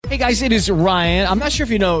Hey guys, it is Ryan. I'm not sure if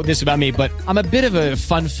you know this about me, but I'm a bit of a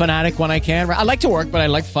fun fanatic when I can. I like to work, but I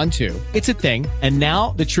like fun too. It's a thing. And now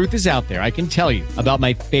the truth is out there. I can tell you about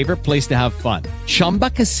my favorite place to have fun. Chumba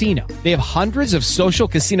Casino. They have hundreds of social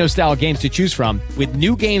casino style games to choose from with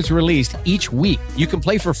new games released each week. You can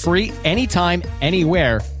play for free anytime,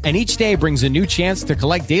 anywhere. And each day brings a new chance to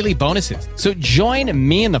collect daily bonuses. So join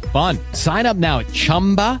me in the fun. Sign up now at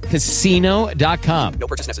ChumbaCasino.com. No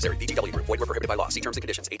purchase necessary. VGW Group. Void where prohibited by law. See terms and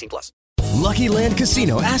conditions. 18+. Lucky Land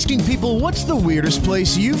Casino, asking people, what's the weirdest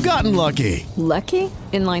place you've gotten lucky? Lucky?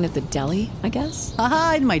 In line at the deli, I guess?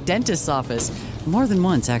 Aha, in my dentist's office. More than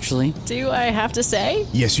once, actually. Do I have to say?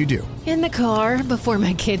 Yes, you do. In the car before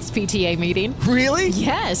my kids' PTA meeting. Really?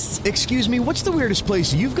 Yes. Excuse me, what's the weirdest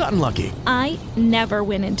place you've gotten lucky? I never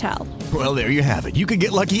win and tell. Well, there you have it. You can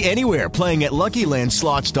get lucky anywhere, playing at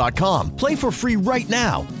LuckyLandSlots.com. Play for free right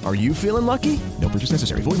now. Are you feeling lucky? No purchase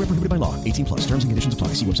necessary. Void where prohibited by law. 18+. Terms and conditions apply.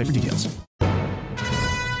 See website for details.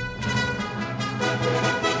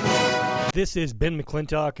 This is Ben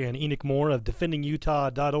McClintock and Enoch Moore of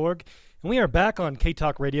DefendingUtah.org. And we are back on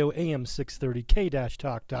K-Talk Radio, AM 630,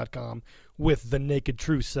 K-Talk.com, with the Naked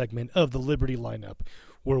Truth segment of the Liberty Lineup,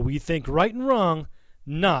 where we think right and wrong,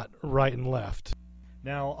 not right and left.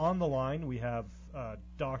 Now, on the line, we have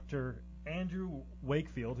Dr. Andrew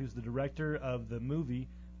Wakefield, who's the director of the movie,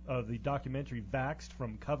 of the documentary Vaxxed,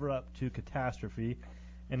 From Cover-Up to Catastrophe.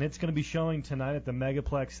 And it's going to be showing tonight at the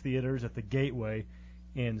Megaplex Theaters at the Gateway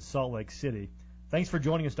in Salt Lake City. Thanks for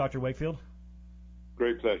joining us, Dr. Wakefield.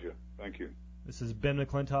 Great pleasure. Thank you. This is Ben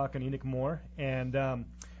McClintock and Enoch Moore. And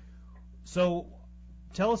so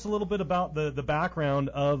tell us a little bit about the background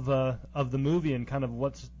of the movie and kind of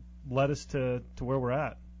what's led us to where we're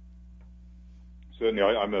at. Certainly,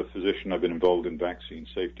 I'm a physician. I've been involved in vaccine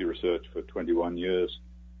safety research for 21 years.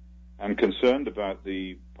 I'm concerned about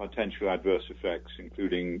the potential adverse effects,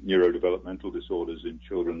 including neurodevelopmental disorders in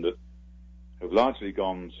children that have largely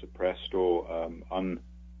gone suppressed or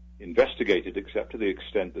uninvestigated, except to the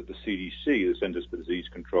extent that the CDC, the Centers for Disease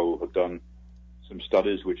Control, have done some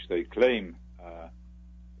studies which they claim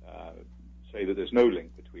say that there's no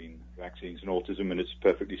link between vaccines and autism, and it's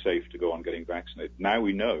perfectly safe to go on getting vaccinated. Now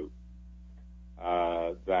we know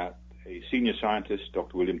that a senior scientist,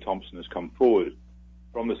 Dr. William Thompson, has come forward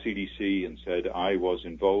from the CDC and said, I was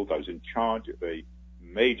in charge of a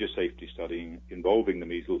major safety study involving the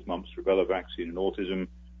measles, mumps, rubella vaccine and autism.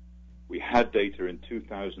 We had data in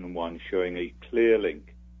 2001 showing a clear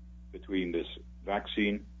link between this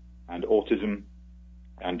vaccine and autism,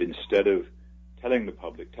 and instead of telling the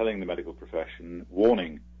public, telling the medical profession,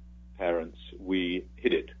 warning parents, we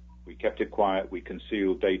hid it. We kept it quiet, we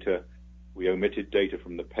concealed data, we omitted data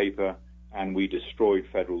from the paper, and we destroyed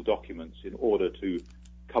federal documents in order to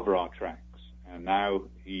cover our tracks. And now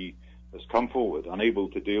he has come forward, unable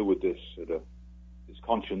to deal with this. His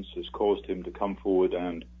conscience has caused him to come forward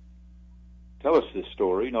and tell us this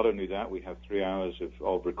story. Not only that, we have 3 hours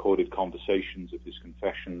of recorded conversations of his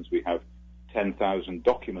confessions. We have 10,000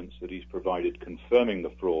 documents that he's provided confirming the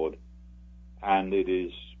fraud. And it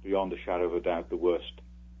is, beyond a shadow of a doubt, the worst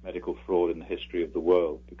medical fraud in the history of the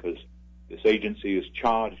world, because this agency is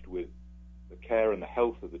charged with the care and the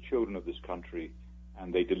health of the children of this country,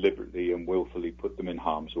 and they deliberately and willfully put them in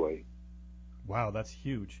harm's way. Wow, that's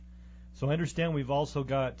huge. So I understand we've also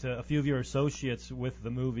got a few of your associates with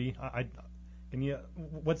the movie.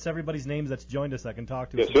 What's everybody's names that's joined us that can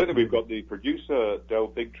talk to us? Yeah, certainly we've got the producer, Del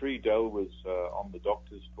Bigtree. Del was on the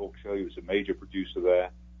Doctor's talk show. He was a major producer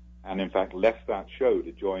there, and in fact left that show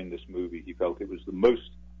to join this movie. He felt it was the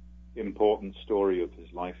most important story of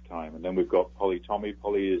his lifetime. And then we've got Polly Tommy.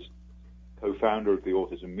 Polly is co-founder of the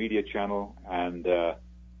Autism Media Channel and the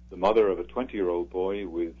mother of a 20-year-old boy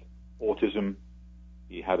with autism.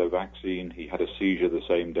 He had a vaccine. He had a seizure the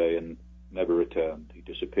same day and never returned. He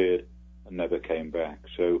disappeared and never came back.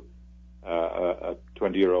 So a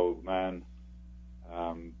 20-year-old man,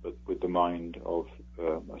 but with the mind of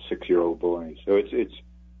a 6-year-old boy. So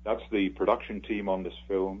that's the production team on this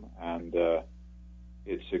film, and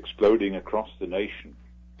it's exploding across the nation.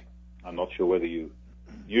 I'm not sure whether you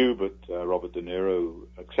knew, but Robert De Niro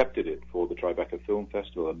accepted it for the Tribeca Film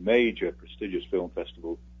Festival, a major, prestigious film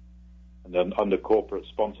festival. And then under corporate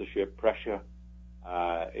sponsorship pressure,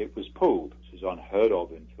 it was pulled, which is unheard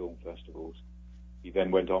of in film festivals. He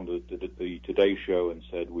then went on to the Today Show and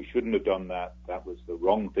said, we shouldn't have done that. That was the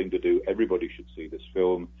wrong thing to do. Everybody should see this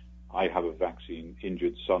film. I have a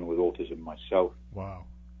vaccine-injured son with autism myself. Wow.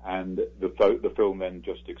 And the film then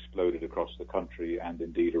just exploded across the country and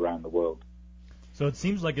indeed around the world. So it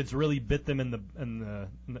seems like it's really bit them in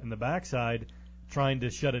the backside, trying to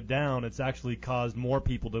shut it down. It's actually caused more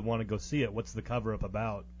people to want to go see it. What's the cover-up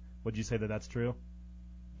about? Would you say that that's true?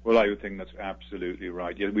 Well, I would think that's absolutely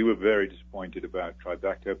right. Yeah, we were very disappointed about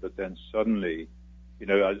Tribeca, but then suddenly,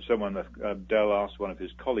 Dell asked one of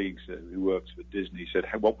his colleagues who works for Disney, said,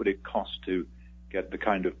 what would it cost to get the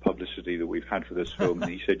kind of publicity that we've had for this film?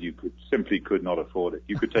 And he said you could not afford it.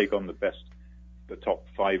 You could take on the top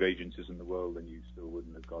 5 agencies in the world, and you still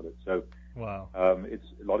wouldn't have got it. So, wow. A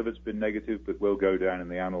lot of it's been negative, but will go down in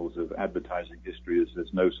the annals of advertising history as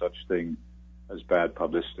there's no such thing as bad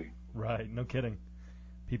publicity. Right, no kidding.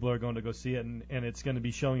 People are going to go see it, and it's going to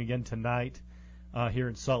be showing again tonight here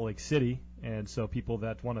in Salt Lake City. And so people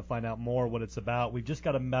that want to find out more what it's about, we've just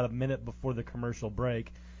got about a minute before the commercial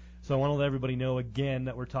break. So I want to let everybody know again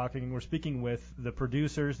that we're speaking with the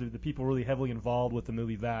producers, the people really heavily involved with the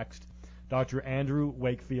movie Vaxxed, Dr. Andrew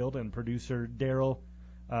Wakefield and producer Daryl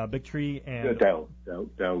Bigtree and Dell,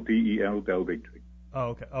 D-E-L, Dell Bigtree.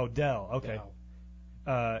 Oh, okay. Oh, Dell. Okay.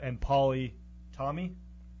 And Tommy,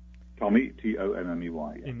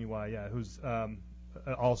 T-O-M-M-E-Y. M-E-Y, yeah, who's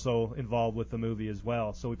also involved with the movie as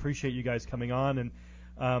well. So we appreciate you guys coming on,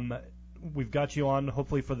 and we've got you on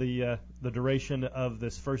hopefully for the duration of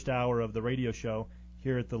this first hour of the radio show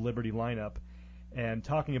here at the Liberty lineup, and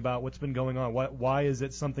talking about what's been going on. Why is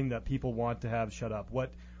it something that people want to have shut up?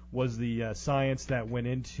 What was the science that went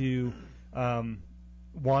into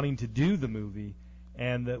wanting to do the movie,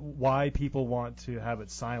 and why people want to have it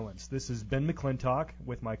silenced? This is Ben McClintock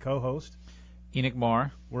with my co-host, Enoch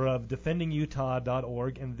Moore. We're of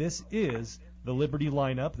defendingutah.org, and this is the Liberty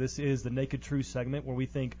lineup. This is the Naked Truth segment where we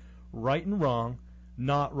think right and wrong,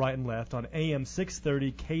 not right and left, on AM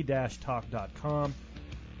 630 k-talk.com.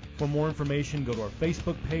 For more information, go to our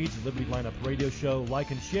Facebook page, the Liberty Lineup Radio Show.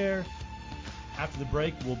 Like and share. After the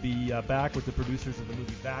break, we'll be back with the producers of the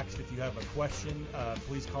movie Vaxxed. If you have a question,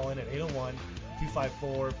 please call in at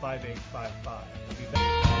 801-254-5855. We'll be back.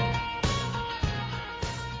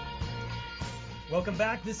 Welcome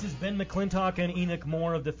back. This is Ben McClintock and Enoch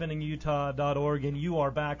Moore of defendingutah.org, and you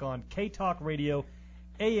are back on K-Talk Radio,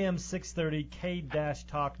 AM 630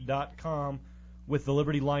 k-talk.com, with the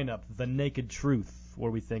Liberty lineup, The Naked Truth,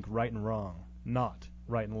 where we think right and wrong, not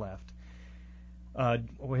right and left. I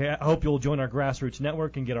hope you'll join our grassroots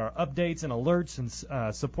network and get our updates and alerts and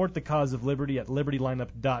support the cause of liberty at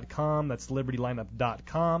libertylineup.com. That's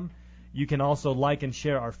libertylineup.com. You can also like and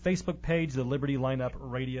share our Facebook page, the Liberty Lineup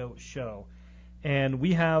Radio Show. And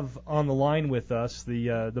we have on the line with us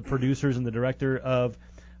the producers and the director of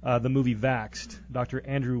the movie Vaxxed, Dr.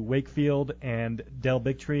 Andrew Wakefield and Dell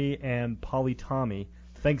Bigtree and Polly Tommy.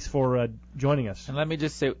 Thanks for joining us. And let me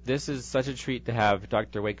just say, this is such a treat to have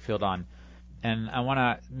Dr. Wakefield on. And I want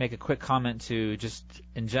to make a quick comment to just,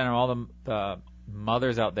 in general, all the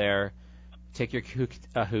mothers out there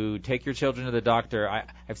who take your children to the doctor.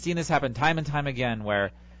 I've seen this happen time and time again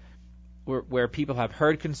where people have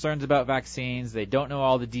heard concerns about vaccines. They don't know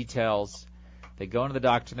all the details. They go into the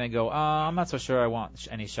doctor and they go, I'm not so sure I want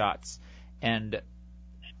any shots. And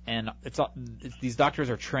these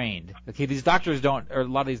doctors are trained. Okay, these doctors don't, or a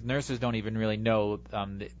lot of these nurses don't even really know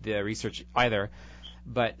the research either.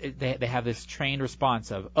 But they have this trained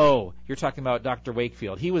response of, you're talking about Dr.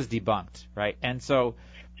 Wakefield. He was debunked, right? And so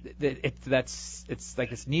it's like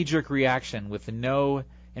this knee-jerk reaction with no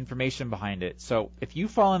information behind it. So if you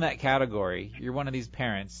fall in that category, you're one of these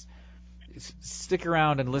parents, stick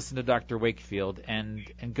around and listen to Dr. Wakefield and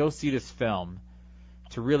go see this film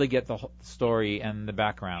to really get the whole story and the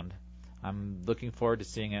background. I'm looking forward to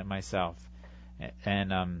seeing it myself.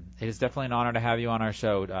 And it is definitely an honor to have you on our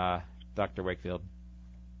show, Dr. Wakefield.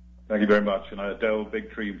 Thank you very much. And Dell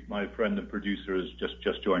Bigtree, my friend and producer, has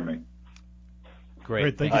just joined me.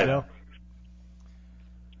 Great. Thank you, Dell.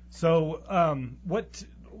 So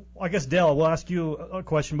I guess, Dell, we'll ask you a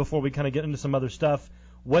question before we kind of get into some other stuff.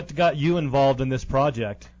 What got you involved in this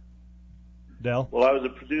project, Dell? Well, I was a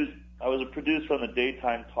producer on the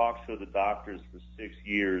daytime talk show The Doctors for 6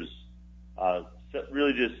 years,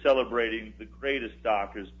 really just celebrating the greatest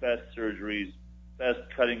doctors, best surgeries, best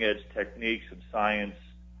cutting-edge techniques of science.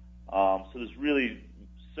 So there's really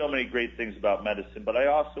so many great things about medicine. But I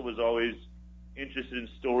also was always interested in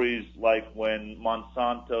stories like when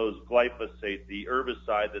Monsanto's glyphosate, the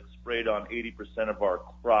herbicide that sprayed on 80% of our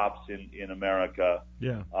crops in America,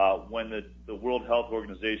 when the World Health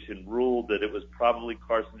Organization ruled that it was probably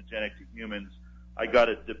carcinogenic to humans, I got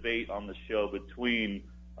a debate on the show between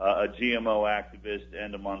a GMO activist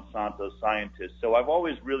and a Monsanto scientist. So I've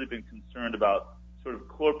always really been concerned about sort of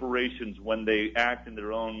corporations when they act in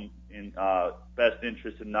their own best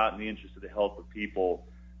interest and not in the interest of the health of people.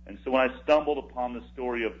 And so when I stumbled upon the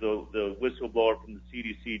story of the whistleblower from the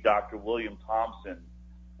CDC, Dr. William Thompson,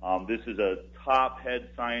 This is a top head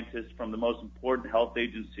scientist from the most important health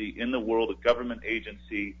agency in the world, a government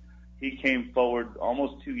agency. He came forward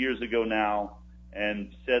almost 2 years ago now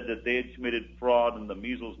and said that they had committed fraud in the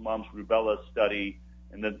measles, mumps, rubella study,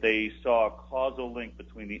 and that they saw a causal link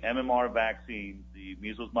between the MMR vaccine, the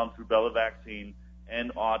measles, mumps, rubella vaccine,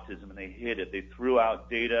 and autism, and they hid it. They threw out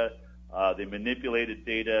data. They manipulated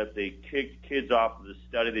data. They kicked kids off of the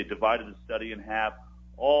study. They divided the study in half.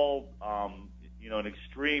 All, an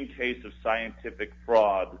extreme case of scientific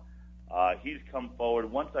fraud. He's come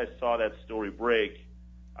forward. Once I saw that story break,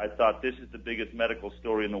 I thought this is the biggest medical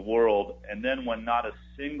story in the world. And then when not a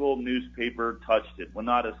single newspaper touched it, when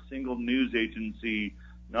not a single news agency,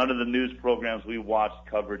 none of the news programs we watched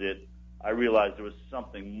covered it, I realized there was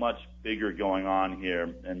something much bigger going on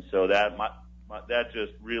here. And so that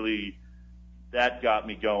just really, that got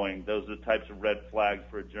me going. Those are the types of red flags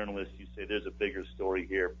for a journalist. You say there's a bigger story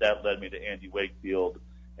here. That led me to Andy Wakefield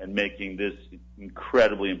and making this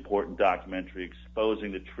incredibly important documentary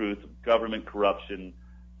exposing the truth of government corruption,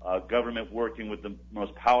 government working with the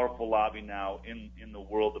most powerful lobby now in the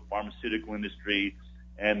world, the pharmaceutical industry,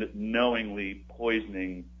 and knowingly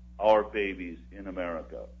poisoning our babies in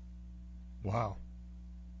America. Wow.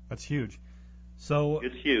 That's huge. So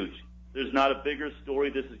it's huge. There's not a bigger story.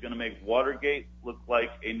 This is going to make Watergate look like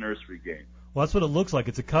a nursery game. Well, that's what it looks like.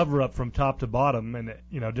 It's a cover-up from top to bottom, and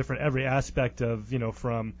different every aspect of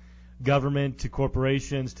from government to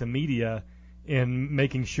corporations to media, in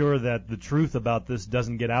making sure that the truth about this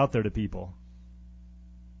doesn't get out there to people.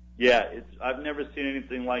 Yeah, I've never seen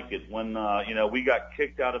anything like it. When we got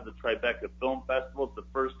kicked out of the Tribeca Film Festival, it's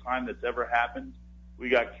the first time that's ever happened. We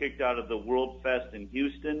got kicked out of the World Fest in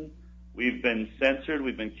Houston. We've been censored.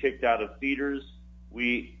 We've been kicked out of theaters.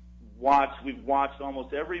 We've watched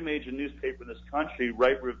almost every major newspaper in this country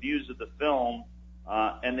write reviews of the film,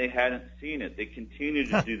 and they hadn't seen it. They continue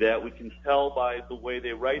to do that. We can tell by the way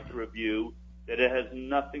they write the review that it has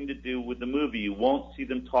nothing to do with the movie. You won't see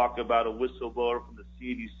them talk about a whistleblower from the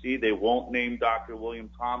CDC. They won't name Dr. William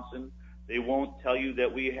Thompson. They won't tell you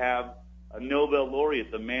that we have a Nobel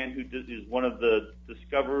laureate, the man who is one of the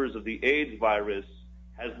discoverers of the AIDS virus,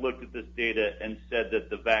 has looked at this data and said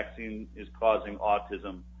that the vaccine is causing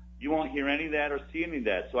autism. You won't hear any of that or see any of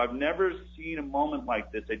that. So I've never seen a moment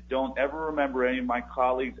like this. I don't ever remember any of my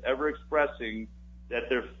colleagues ever expressing that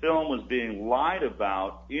their film was being lied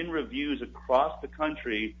about in reviews across the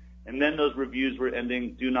country, and then those reviews were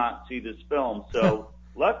ending, do not see this film. So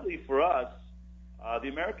luckily for us, the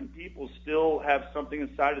American people still have something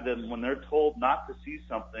inside of them when they're told not to see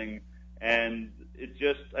something, and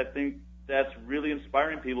I think that's really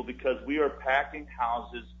inspiring people, because we are packing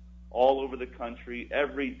houses all over the country.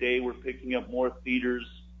 Every day we're picking up more theaters.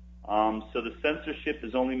 So the censorship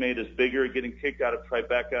has only made us bigger. Getting kicked out of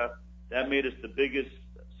Tribeca, that made us the biggest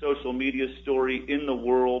social media story in the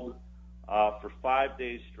world for 5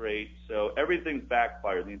 days straight. So everything's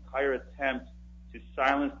backfired. The entire attempt to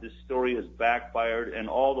silence this story has backfired, and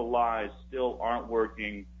all the lies still aren't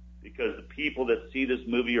working, because the people that see this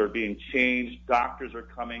movie are being changed. Doctors are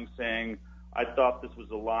coming saying, I thought this was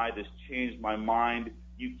a lie. This changed my mind.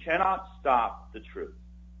 You cannot stop the truth.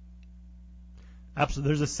 Absolutely.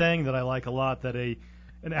 There's a saying that I like a lot, that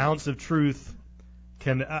an ounce of truth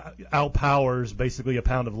can outpowers basically a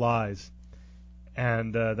pound of lies.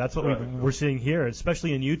 And that's what we're seeing here,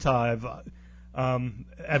 especially in Utah. I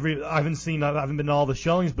haven't been to all the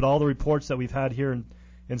showings, but all the reports that we've had here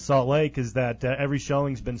in Salt Lake is that every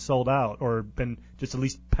showing's been sold out, or been just at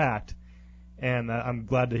least packed. And I'm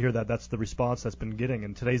glad to hear that that's the response that's been getting.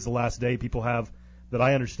 And today's the last day people have, that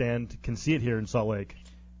I understand, can see it here in Salt Lake.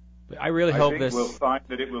 I really hope this. I think we'll find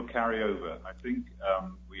that it will carry over. I think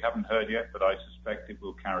we haven't heard yet, but I suspect it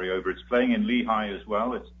will carry over. It's playing in Lehigh as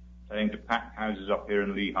well. It's playing to packed houses up here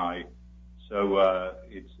in Lehigh. So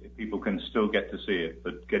people can still get to see it,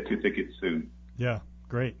 but get your tickets soon. Yeah,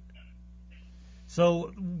 great.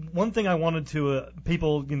 So one thing I wanted to,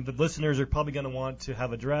 the listeners are probably going to want to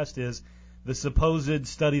have addressed is the supposed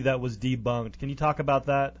study that was debunked. Can you talk about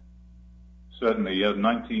that? Certainly. Yeah,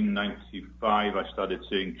 1995, I started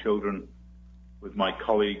seeing children with my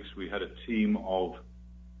colleagues. We had a team of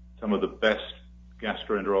some of the best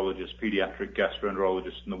gastroenterologists, pediatric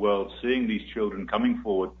gastroenterologists in the world, seeing these children coming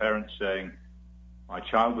forward, parents saying, my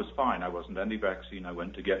child was fine. I wasn't anti-vaccine. I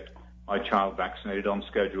went to get my child vaccinated on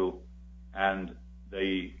schedule, and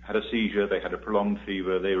they had a seizure, they had a prolonged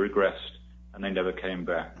fever, they regressed, and they never came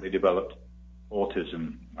back. They developed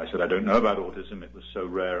autism. I said, I don't know about autism. It was so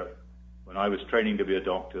rare when I was training to be a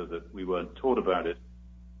doctor that we weren't taught about it.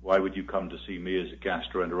 Why would you come to see me as a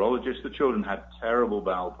gastroenterologist? The children had terrible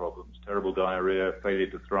bowel problems, terrible diarrhea, failure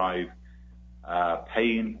to thrive.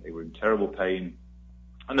 pain. They were in terrible pain.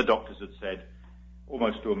 And the doctors had said,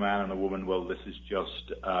 almost to a man and a woman, well, this is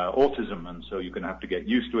just autism, and so you're going to have to get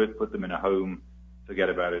used to it, put them in a home, forget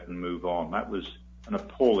about it, and move on. That was an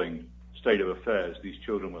appalling state of affairs. These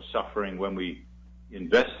children were suffering. When we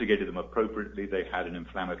investigated them appropriately, they had an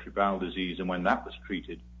inflammatory bowel disease, and when that was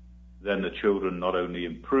treated, then the children not only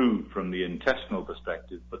improved from the intestinal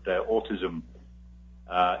perspective, but their autism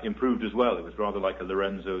improved as well. It was rather like a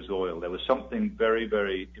Lorenzo's oil. There was something very,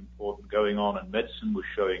 very important going on, and medicine was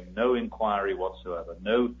showing no inquiry whatsoever,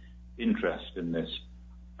 no interest in this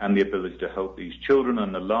and the ability to help these children.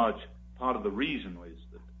 And a large part of the reason was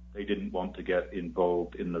that they didn't want to get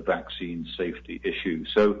involved in the vaccine safety issue.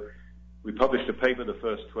 So we published a paper, the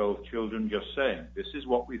first 12 children, just saying, this is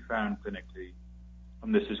what we found clinically,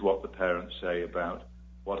 and this is what the parents say about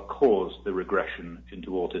what caused the regression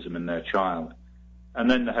into autism in their child. And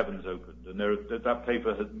then the heavens opened, and that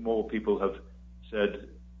paper more people have said,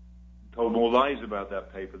 told more lies about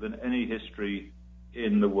that paper than any history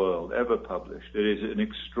in the world ever published. It is an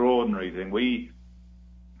extraordinary thing. We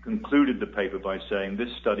concluded the paper by saying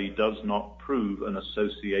this study does not prove an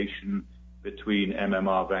association between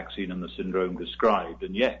MMR vaccine and the syndrome described.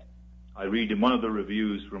 And yet, I read in one of the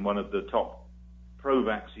reviews from one of the top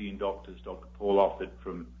pro-vaccine doctors, Dr. Paul Offit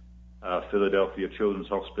from Philadelphia Children's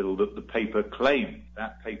Hospital, that that paper claimed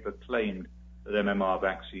that MMR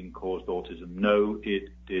vaccine caused autism. No, it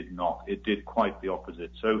did not. It did quite the opposite.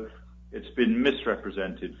 So it's been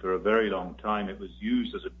misrepresented for a very long time. It was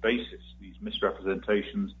used as a basis. These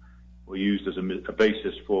misrepresentations were used as a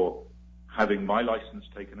basis for having my license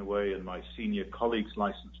taken away and my senior colleague's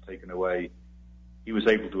license taken away. He was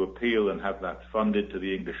able to appeal and have that funded to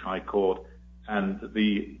the English High Court. And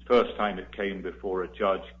the first time it came before a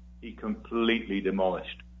judge, he completely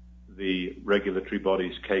demolished the regulatory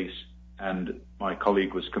body's case, and my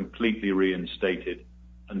colleague was completely reinstated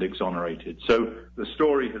and exonerated. So the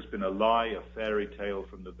story has been a lie, a fairy tale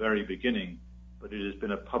from the very beginning, but it has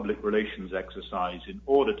been a public relations exercise in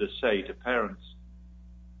order to say to parents,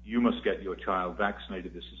 you must get your child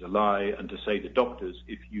vaccinated, this is a lie, and to say to doctors,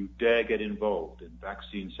 if you dare get involved in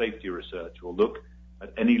vaccine safety research or look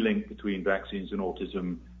at any link between vaccines and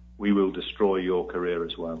autism, we will destroy your career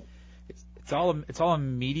as well. It's all a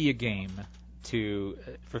media game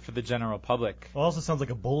for the general public. It also sounds like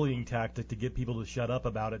a bullying tactic to get people to shut up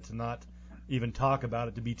about it, to not even talk about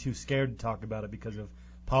it, to be too scared to talk about it because of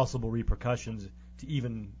possible repercussions, to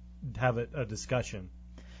even have a discussion.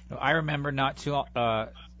 I remember not too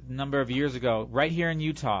number of years ago, right here in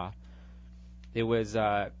Utah, it was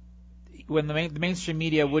when the mainstream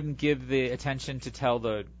media wouldn't give the attention to tell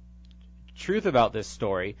the truth about this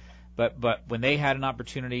story, but when they had an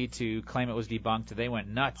opportunity to claim it was debunked, they went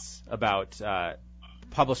nuts about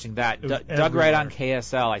publishing that. Doug Wright on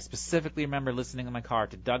KSL. I specifically remember listening in my car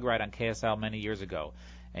to Doug Wright on KSL many years ago,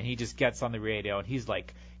 and he just gets on the radio and he's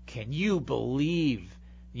like, "Can you believe,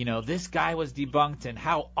 this guy was debunked, and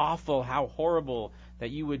how awful, how horrible that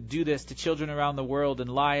you would do this to children around the world and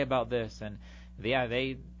lie about this." And yeah,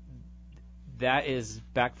 that is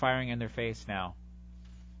backfiring in their face now.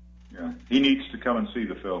 Yeah, he needs to come and see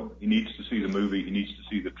the film. He needs to see the movie. He needs to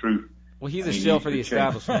see the truth. Well, he's a shill for the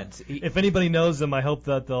establishment. If anybody knows him, I hope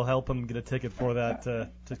that they'll help him get a ticket for that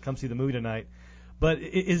to come see the movie tonight. But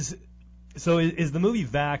is the movie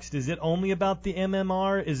Vaxxed? Is it only about the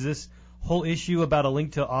MMR? Is this whole issue about a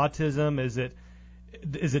link to autism? Is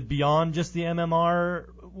it beyond just the MMR?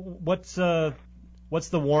 What's the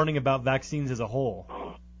warning about vaccines as a whole?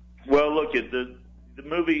 Well, look, the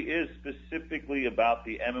movie is specifically about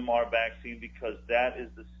the MMR vaccine because that is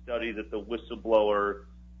the study that the whistleblower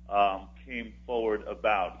came forward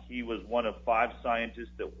about. He was one of 5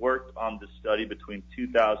 scientists that worked on the study between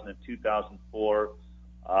 2000 and 2004.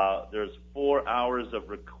 There's 4 hours of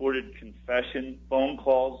recorded confession phone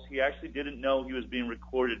calls. He actually didn't know he was being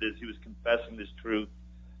recorded as he was confessing this truth.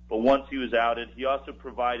 But once he was outed, he also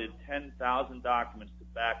provided 10,000 documents to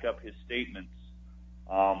back up his statements.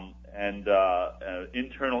 And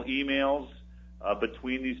internal emails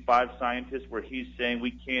between these 5 scientists where he's saying,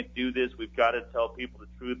 we can't do this, we've got to tell people the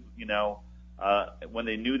truth, when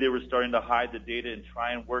they knew they were starting to hide the data and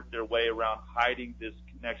try and work their way around hiding this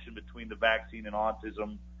connection between the vaccine and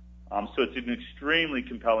autism. So it's an extremely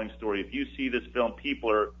compelling story. If you see this film,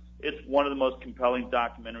 it's one of the most compelling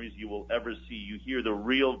documentaries you will ever see. You hear the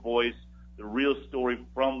real voice, the real story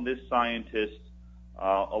from this scientist,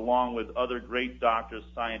 along with other great doctors,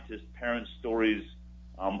 scientists, parent stories,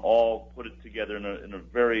 all put it together in a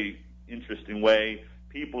very interesting way.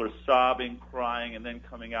 People are sobbing, crying, and then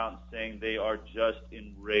coming out and saying they are just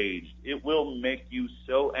enraged. It will make you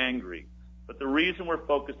so angry, But the reason we're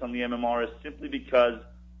focused on the MMR is simply because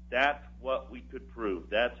that's what we could prove.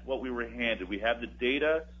 That's what we were handed. We have the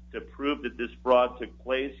data to prove that this fraud took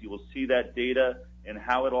place. You will see that data and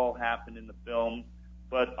how it all happened in the film.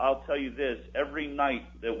 But I'll tell you this, every night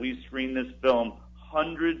that we screen this film,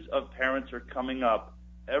 hundreds of parents are coming up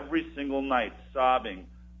every single night, sobbing,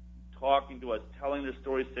 talking to us, telling their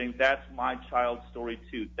stories, saying, that's my child's story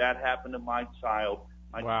too. That happened to my child.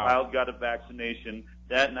 My child got a vaccination.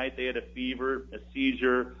 That night they had a fever, a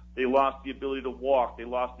seizure. They lost the ability to walk. They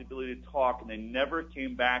lost the ability to talk, and they never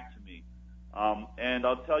came back to me. And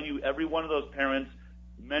I'll tell you, every one of those parents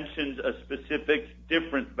mentions a specific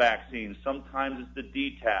different vaccine. Sometimes it's the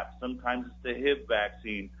DTaP. Sometimes it's the HIV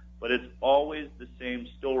vaccine. But it's always the same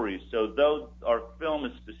story. So though our film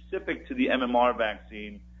is specific to the MMR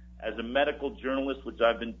vaccine, as a medical journalist, which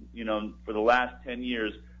I've been, for the last 10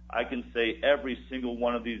 years, I can say every single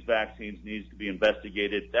one of these vaccines needs to be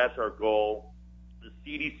investigated. That's our goal. The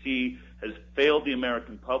CDC has failed the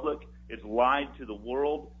American public. It's lied to the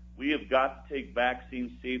world. We have got to take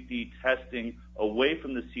vaccine safety testing away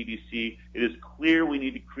from the CDC. It is clear we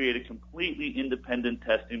need to create a completely independent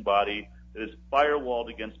testing body that is firewalled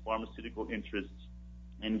against pharmaceutical interests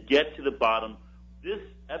and get to the bottom. This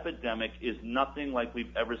epidemic is nothing like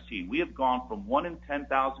we've ever seen. We have gone from 1 in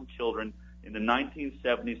 10,000 children in the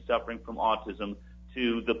 1970s suffering from autism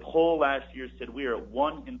to the poll last year said we are at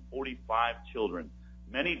 1 in 45 children.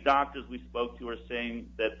 Many doctors we spoke to are saying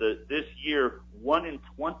that this year 1 in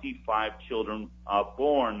 25 children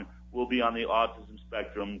born will be on the autism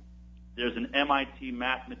spectrum. There's an MIT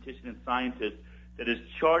mathematician and scientist that has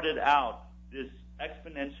charted out this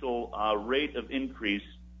exponential rate of increase.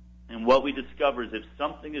 And what we discover is if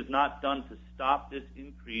something is not done to stop this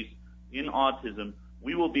increase in autism,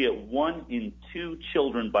 we will be at 1 in 2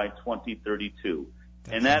 children by 2032.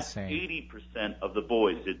 And that's insane. 80% of the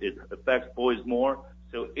boys. It affects boys more.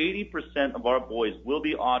 So 80% of our boys will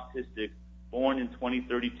be autistic born in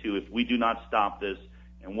 2032 if we do not stop this.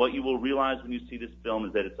 And what you will realize when you see this film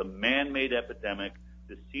is that it's a man-made epidemic.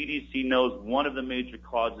 The CDC knows one of the major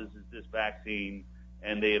causes is this vaccine,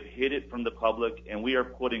 and they have hid it from the public, and we are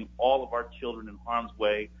putting all of our children in harm's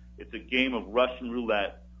way. It's a game of Russian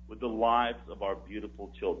roulette with the lives of our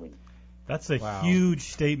beautiful children. That's a huge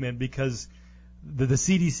statement because the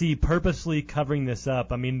CDC purposely covering this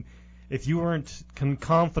up. I mean, if you weren't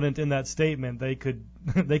confident in that statement, they could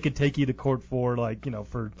take you to court for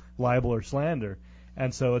for libel or slander.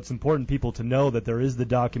 And so it's important people to know that there is the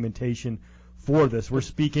documentation for this. We're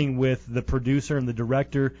speaking with the producer and the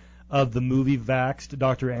director of the movie Vaxxed,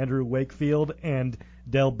 Dr. Andrew Wakefield and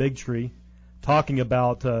Del Bigtree, talking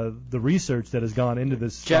about the research that has gone into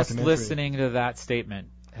this documentary. Just listening to that statement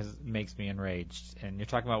makes me enraged. And you're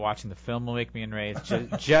talking about watching the film will make me enraged.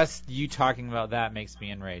 Just you talking about that makes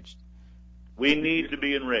me enraged. We need to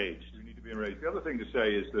be enraged. We need to be enraged. The other thing to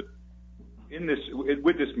say is that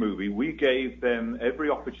with this movie, we gave them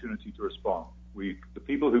every opportunity to respond. The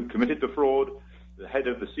people who committed the fraud, the head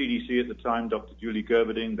of the CDC at the time, Dr. Julie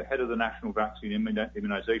Gerberding, the head of the National Vaccine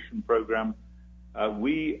Immunization Program,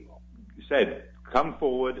 we said, come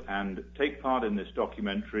forward and take part in this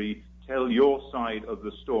documentary, tell your side of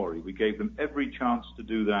the story. We gave them every chance to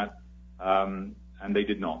do that, and they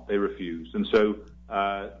did not. They refused. And so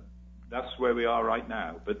that's where we are right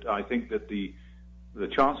now. But I think that the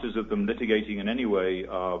chances of them litigating in any way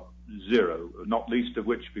are zero, not least of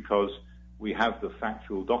which because we have the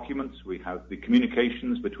factual documents, we have the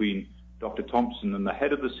communications between Dr. Thompson and the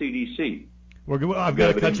head of the CDC. I've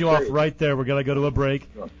got to cut you off right there. We're going to go to a break.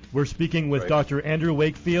 We're speaking with Dr. Andrew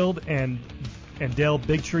Wakefield and Dale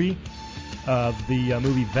Bigtree of the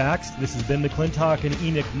movie Vaxxed. This has been McClintock and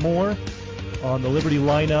Enoch Moore on the Liberty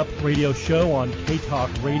Lineup radio show on K-Talk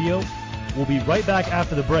Radio. We'll be right back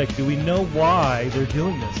after the break. Do we know why they're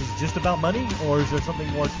doing this? Is it just about money, or is there something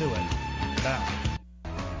more to it? Now.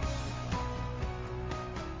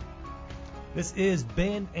 This is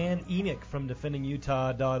Ben and Enoch from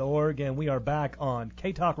DefendingUtah.org, and we are back on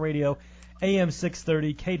K-Talk Radio, AM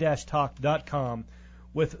 630, K-Talk.com,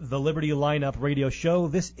 with the Liberty Lineup radio show.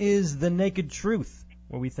 This is The Naked Truth,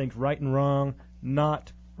 where we think right and wrong,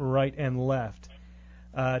 not right and left.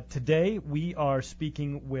 Today we are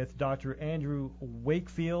speaking with Dr. Andrew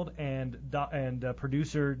Wakefield and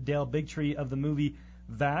producer Dale Bigtree of the movie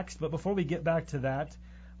Vaxxed. But before we get back to that,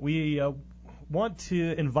 we want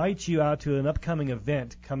to invite you out to an upcoming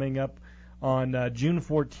event coming up on June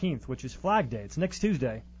 14th, which is Flag Day. It's next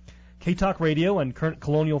Tuesday. K-Talk Radio and current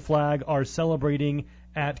Colonial Flag are celebrating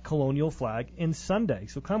at Colonial Flag in Sunday.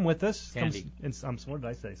 So come with us. Sandy. What did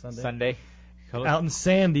I say? Sunday. Out in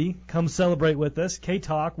Sandy. Come celebrate with us.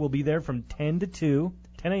 K-Talk will be there from 10 to 2,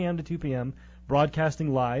 10 a.m. to 2 p.m.,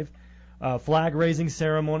 broadcasting live. Flag-raising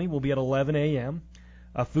ceremony will be at 11 a.m.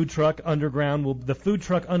 The food truck underground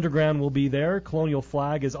will be there. Colonial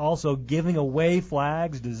Flag is also giving away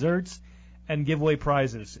flags, desserts, and giveaway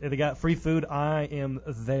prizes. If they got free food, I am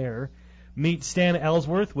there. Meet Stan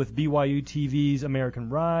Ellsworth with BYU TV's American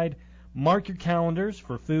Ride. Mark your calendars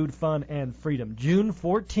for food, fun, and freedom. June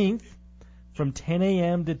 14th from 10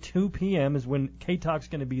 a.m. to 2 p.m. is when K-Talk's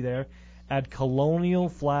going to be there at Colonial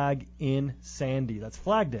Flag in Sandy. That's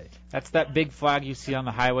Flag Day. That's that big flag you see on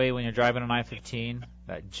the highway when you're driving on I-15.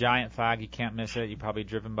 That giant flag, you can't miss it. You've probably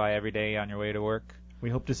driven by every day on your way to work. We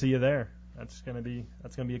hope to see you there. That's gonna be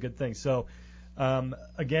a good thing. So,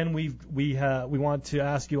 again, we want to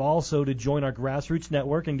ask you also to join our Grassroots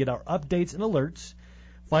Network and get our updates and alerts.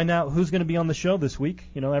 Find out who's going to be on the show this week.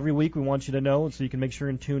 You know, every week we want you to know, so you can make sure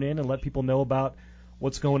and tune in and let people know about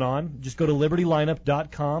what's going on. Just go to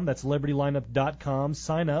libertylineup.com. That's libertylineup.com.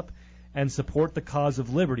 Sign up and support the cause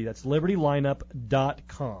of liberty. That's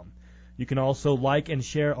libertylineup.com. You can also like and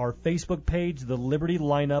share our Facebook page, the Liberty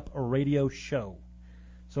Lineup Radio Show.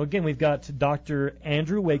 So again, we've got Dr.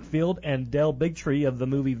 Andrew Wakefield and Del Bigtree of the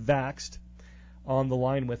movie Vaxxed on the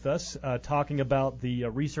line with us, talking about the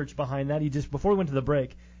research behind that. Before we went to the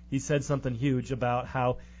break, he said something huge about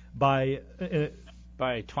how by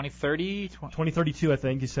 2030, 2032, I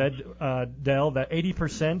think he said, Del, that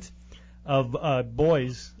 80% of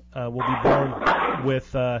boys will be born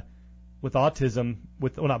with autism,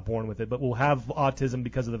 not born with it, but will have autism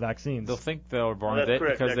because of the vaccines. They'll think they're born with it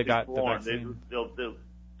because they got the vaccine.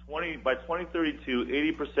 By 2032,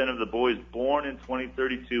 80% of the boys born in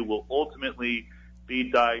 2032 will ultimately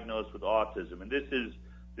be diagnosed with autism. And this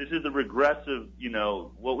is a regressive,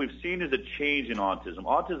 what we've seen is a change in autism.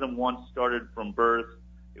 Autism once started from birth.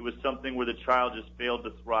 It was something where the child just failed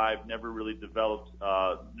to thrive, never really developed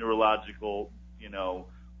neurological,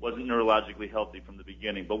 wasn't neurologically healthy from the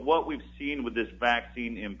beginning. But what we've seen with this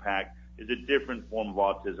vaccine impact is a different form of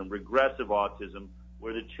autism, regressive autism,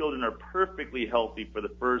 where the children are perfectly healthy for the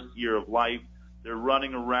first year of life. They're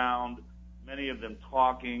running around, many of them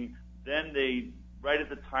talking. Then right at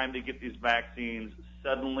the time they get these vaccines,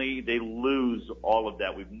 suddenly they lose all of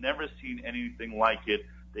that. We've never seen anything like it.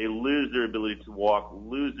 They lose their ability to walk,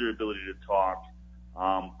 lose their ability to talk.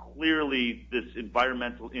 Clearly, this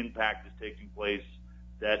environmental impact is taking place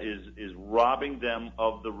that is robbing them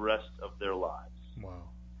of the rest of their lives. Wow.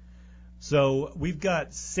 So we've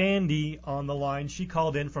got Sandy on the line. She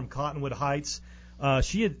called in from Cottonwood Heights.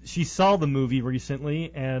 She saw the movie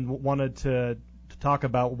recently and wanted to talk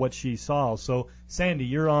about what she saw. So, Sandy,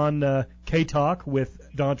 you're on K-Talk with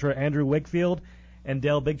Dr. Andrew Wakefield and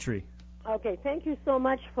Del Bigtree. Okay, thank you so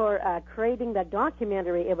much for creating that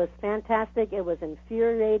documentary. It was fantastic. It was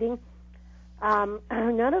infuriating.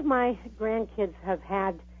 None of my grandkids have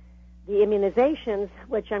had the immunizations,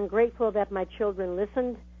 which I'm grateful that my children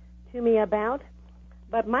listened to me about.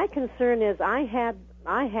 But my concern is I had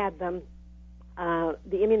them, the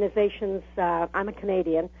immunizations. I'm a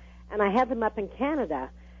Canadian, and I had them up in Canada.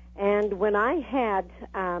 And when I had,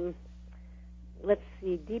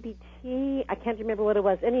 DBT, I can't remember what it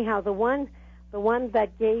was. Anyhow, the one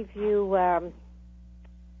that gave you,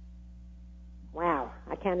 wow,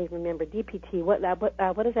 I can't even remember. DPT. What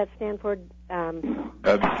does that stand for?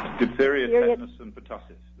 Diphtheria, tetanus, and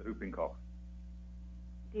pertussis, the whooping cough.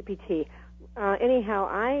 DPT. Anyhow,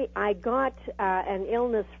 I got an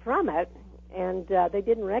illness from it, and they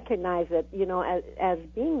didn't recognize it, as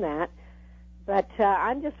being that. But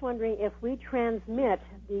I'm just wondering if we transmit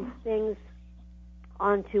these things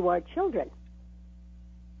onto our children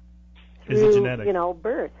through, is it genetic?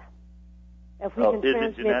 Birth. If we can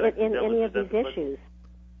transmit it in any of these issues.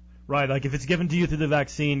 Right, like if it's given to you through the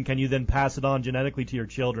vaccine, can you then pass it on genetically to your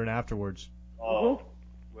children afterwards? Well,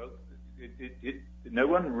 no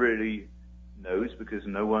one really knows because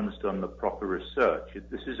no one's done the proper research.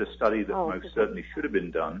 This is a study that most certainly should have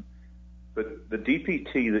been done. But the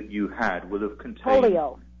DPT that you had would have contained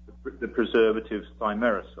the preservative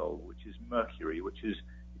thimerosal, which is mercury, which is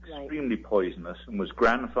extremely poisonous and was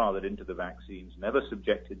grandfathered into the vaccines, never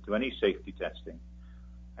subjected to any safety testing,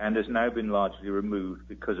 and has now been largely removed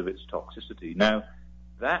because of its toxicity. Now,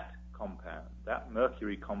 that compound, that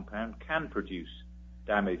mercury compound, can produce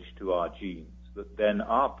damage to our genes that then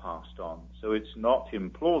are passed on. So it's not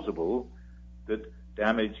implausible that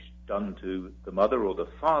damage done to the mother or the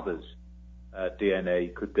father's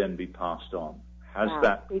DNA could then be passed on. Has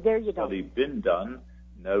that study been done?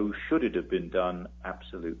 No. Should it have been done?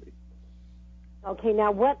 Absolutely. Okay.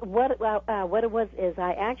 Now, what it was is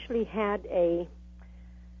I actually had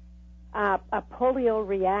a polio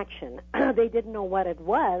reaction. They didn't know what it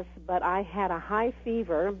was, but I had a high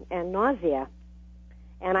fever and nausea.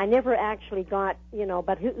 And I never actually got,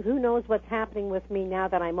 but who knows what's happening with me now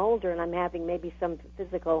that I'm older and I'm having maybe some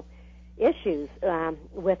physical issues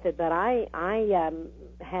with it. But I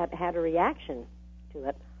had a reaction to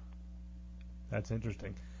it. That's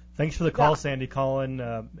interesting. Thanks for the call, Sandy. Call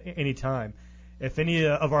in anytime. If any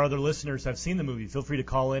of our other listeners have seen the movie, feel free to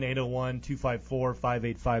call in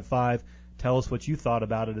 801-254-5855. Tell us what you thought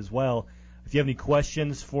about it as well. If you have any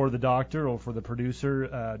questions for the doctor or for the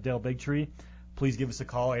producer, Dale Bigtree, please give us a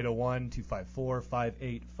call,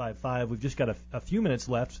 801-254-5855. We've just got a few minutes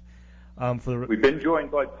left. We've been joined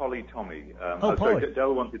by Polly Tommy. Polly. Sorry,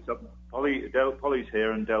 Dell wanted something. Polly's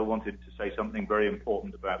here, and Dell wanted to say something very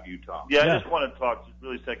important about Utah. Yeah, I just want to talk just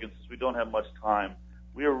really a second since we don't have much time.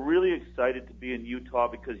 We are really excited to be in Utah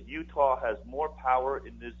because Utah has more power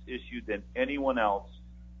in this issue than anyone else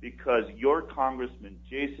because your Congressman,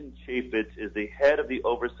 Jason Chaffetz, is the head of the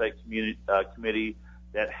Oversight Committee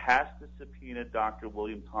that has to subpoena Dr.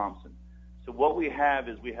 William Thompson. So what we have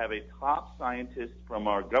is we have a top scientist from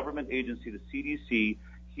our government agency, the CDC.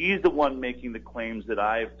 He's the one making the claims that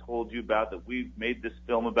I've told you about, that we've made this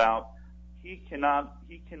film about. He cannot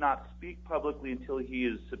speak publicly until he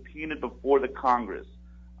is subpoenaed before the Congress.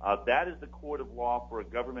 That is the court of law for a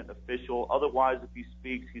government official. Otherwise, if he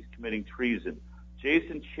speaks, he's committing treason.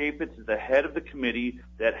 Jason Chaffetz is the head of the committee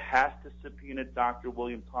that has to subpoena Dr.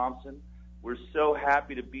 William Thompson. We're so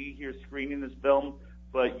happy to be here screening this film,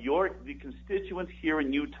 but the constituents here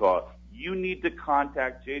in Utah, you need to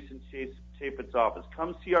contact Jason Chaffetz's office.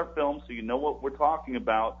 Come see our film so you know what we're talking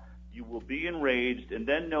about. You will be enraged, and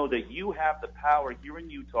then know that you have the power here in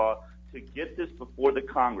Utah to get this before the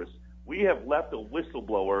Congress. We have left a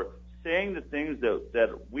whistleblower saying the things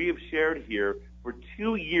that we have shared here. For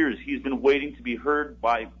 2 years, he's been waiting to be heard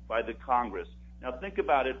by the Congress. Now think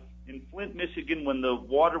about it. In Flint, Michigan, when the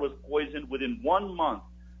water was poisoned, within 1 month,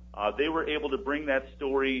 they were able to bring that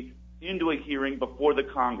story into a hearing before the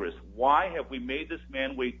Congress. Why have we made this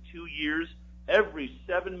man wait 2 years? Every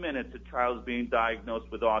 7 minutes, a child is being diagnosed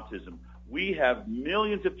with autism. We have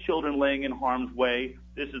millions of children laying in harm's way.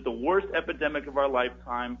 This is the worst epidemic of our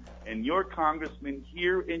lifetime, and your congressman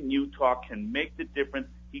here in Utah can make the difference.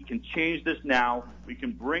 He can change this now. We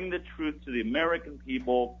can bring the truth to the American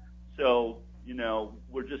people. So,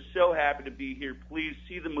 we're just so happy to be here. Please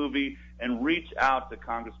see the movie and reach out to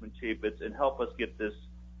Congressman Chaffetz and help us get this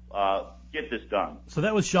done. So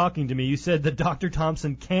that was shocking to me. You said that Dr.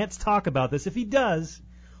 Thompson can't talk about this. If he does,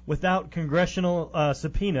 without congressional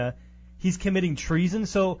subpoena, he's committing treason.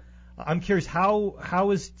 So I'm curious,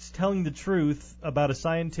 how is telling the truth about a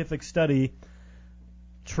scientific study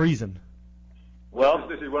treason? Well,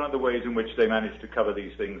 this is one of the ways in which they manage to cover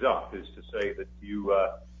these things up, is to say that you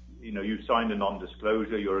signed a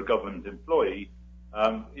non-disclosure, you're a government employee.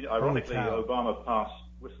 Ironically, Obama passed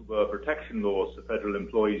whistleblower protection laws for federal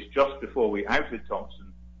employees just before we outed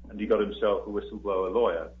Thompson, and he got himself a whistleblower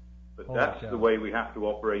lawyer. But that's the way we have to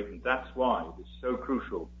operate, and that's why it's so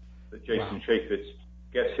crucial that Jason Chaffetz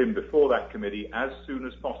gets him before that committee as soon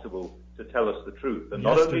as possible to tell us the truth. And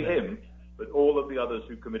not only him, but all of the others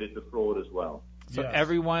who committed the fraud as well. So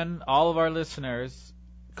everyone, all of our listeners,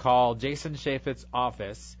 call Jason Chaffetz's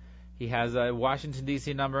office. He has a Washington,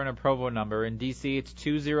 D.C. number and a Provo number. In D.C., it's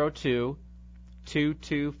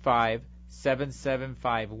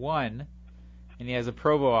 202-225-7751. And he has a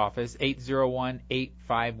Provo office,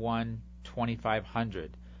 801-851-2500.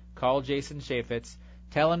 Call Jason Chaffetz.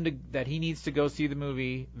 Tell him that he needs to go see the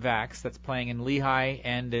movie Vaxxed that's playing in Lehigh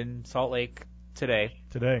and in Salt Lake today.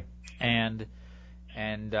 And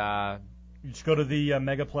you just go to the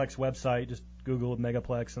Megaplex website. Just Google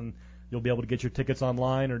Megaplex, and you'll be able to get your tickets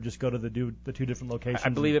online, or just go to the two different locations. I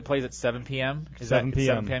believe it plays at 7 p.m. 7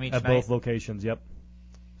 p.m. each at night? both locations. Yep.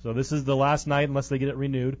 So this is the last night unless they get it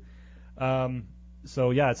renewed.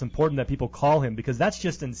 It's important that people call him, because that's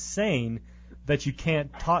just insane that you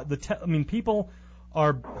can't talk. People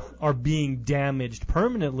are being damaged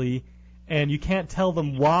permanently, and you can't tell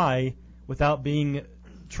them why without being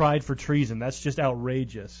tried for treason. That's just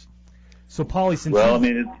outrageous. So, Polly, go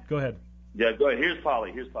ahead. Yeah, go ahead. Here's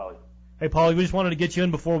Polly. Hey, Polly, we just wanted to get you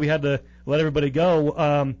in before we had to let everybody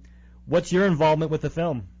go. What's your involvement with the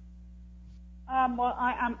film? Well,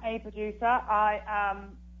 I am a producer.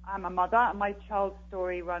 I'm a mother, and my child's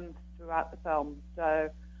story runs throughout the film. So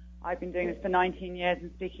I've been doing this for 19 years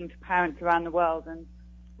and speaking to parents around the world, and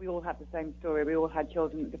we all have the same story. We all had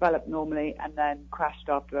children that developed normally and then crashed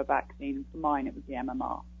after a vaccine. And for mine, it was the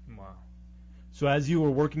MMR. Wow. So as you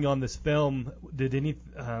were working on this film,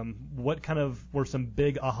 what kind of were some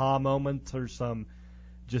big aha moments or some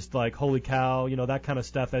just like, holy cow, that kind of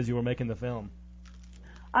stuff as you were making the film?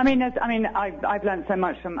 I've learned so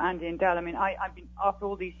much from Andy and Del. I've been, after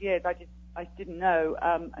all these years, I didn't know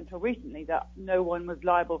until recently that no one was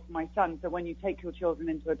liable for my son. So when you take your children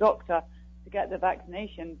into a doctor to get the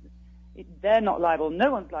vaccinations, they're not liable.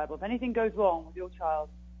 No one's liable. If anything goes wrong with your child,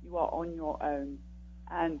 you are on your own.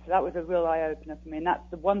 And so that was a real eye-opener for me. And that's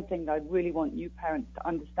the one thing that I really want new parents to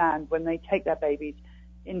understand when they take their babies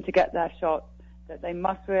in to get their shots, that they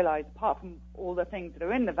must realize, apart from all the things that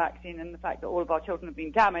are in the vaccine and the fact that all of our children have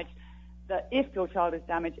been damaged, that if your child is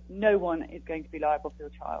damaged, no one is going to be liable for your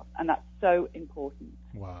child. And that's so important.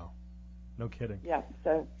 Wow. No kidding. Yeah.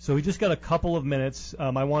 So we just got a couple of minutes.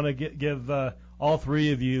 I want to give all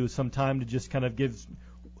three of you some time to just kind of give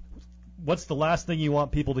what's the last thing you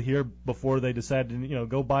want people to hear before they decide to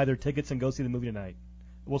go buy their tickets and go see the movie tonight.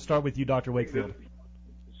 We'll start with you, Dr. Wakefield.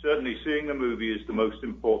 Certainly seeing the movie is the most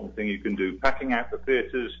important thing you can do. Packing out the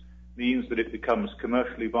theaters means that it becomes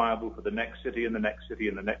commercially viable for the next city and the next city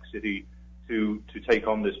and the next city to take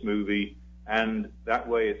on this movie. And that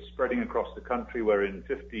way it's spreading across the country. We're in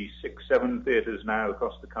 56, 7 theaters now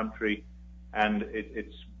across the country, and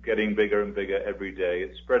it's getting bigger and bigger every day.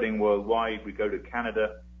 It's spreading worldwide. We go to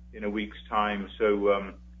Canada in a week's time.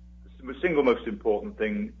 So the single most important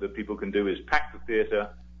thing that people can do is pack the theater.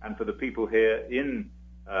 And for the people here in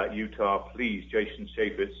Utah, please, Jason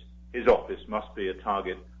Chaffetz, his office must be a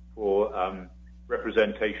target for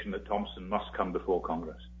representation that Thompson must come before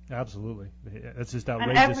Congress. Absolutely. It's just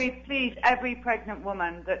outrageous. And every pregnant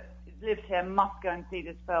woman that lives here must go and see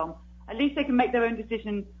this film. At least they can make their own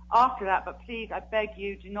decision after that, but please, I beg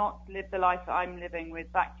you, do not live the life that I'm living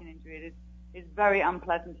with vaccine injury. It is very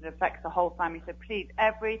unpleasant. It affects the whole family. So please,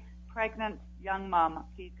 every pregnant young mum,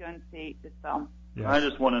 please go and see this film. Yes. I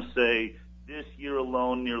just want to say, this year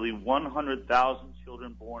alone, nearly 100,000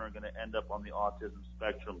 children born are going to end up on the autism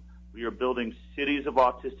spectrum. We are building cities of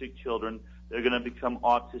autistic children. They're going to become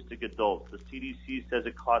autistic adults. The CDC says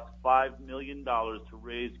it costs $5 million to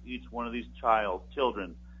raise each one of these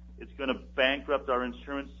children. It's going to bankrupt our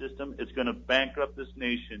insurance system. It's going to bankrupt this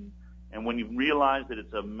nation. And when you realize that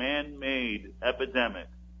it's a man-made epidemic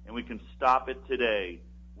and we can stop it today,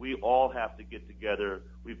 we all have to get together.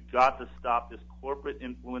 We've got to stop this corporate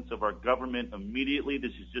influence of our government immediately.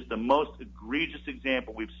 This is just the most egregious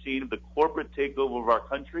example we've seen of the corporate takeover of our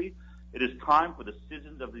country. It is time for the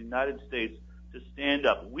citizens of the United States to stand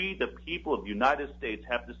up. We, the people of the United States,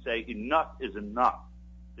 have to say enough is enough.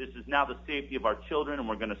 This is now the safety of our children, and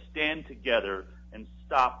we're going to stand together and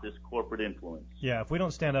stop this corporate influence. Yeah, if we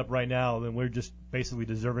don't stand up right now, then we're just basically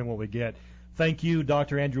deserving what we get. Thank you,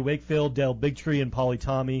 Dr. Andrew Wakefield, Del Bigtree, and Polly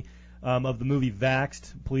Tommy of the movie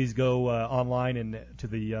Vaxxed. Please go online and to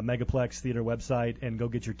the Megaplex Theater website and go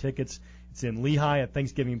get your tickets. It's in Lehigh at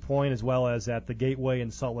Thanksgiving Point as well as at the Gateway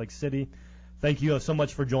in Salt Lake City. Thank you so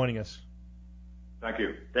much for joining us. Thank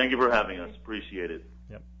you. Thank you for having us. Appreciate it.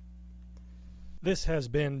 Yep. This has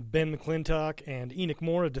been Ben McClintock and Enoch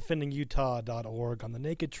Moore of DefendingUtah.org on the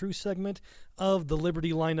Naked Truth segment of the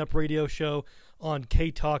Liberty Lineup radio show on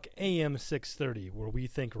K-Talk AM 630, where we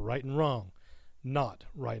think right and wrong, not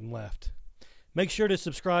right and left. Make sure to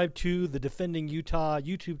subscribe to the Defending Utah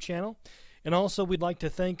YouTube channel. And also, we'd like to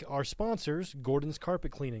thank our sponsors, Gordon's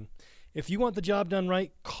Carpet Cleaning. If you want the job done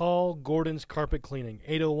right, call Gordon's Carpet Cleaning,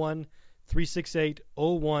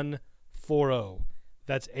 801-368-0140.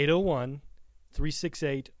 That's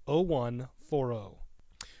 801-368-0140.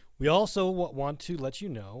 We also want to let you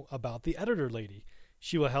know about the Editor Lady.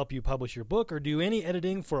 She will help you publish your book or do any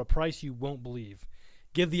editing for a price you won't believe.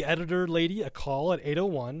 Give the Editor Lady a call at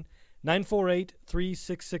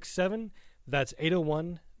 801-948-3667. That's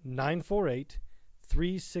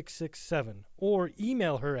 801-948-3667. Or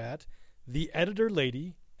email her at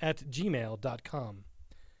theeditorlady@gmail.com.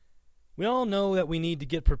 We all know that we need to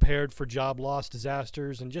get prepared for job loss,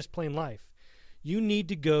 disasters, and just plain life. You need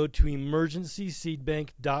to go to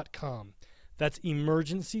emergencyseedbank.com. That's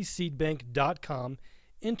emergencyseedbank.com.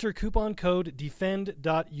 Enter coupon code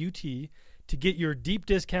DEFEND.UT to get your deep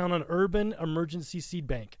discount on Urban Emergency Seed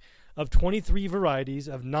Bank of 23 varieties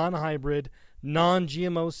of non-hybrid,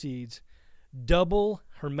 non-GMO seeds, double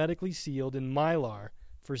hermetically sealed in Mylar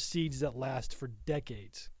for seeds that last for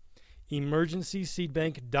decades.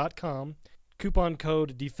 emergencyseedbank.com, coupon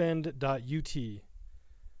code DEFEND.UT.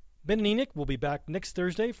 Ben and Enoch will be back next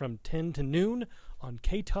Thursday from 10 to noon on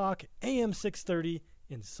K-Talk AM 630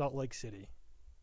 in Salt Lake City.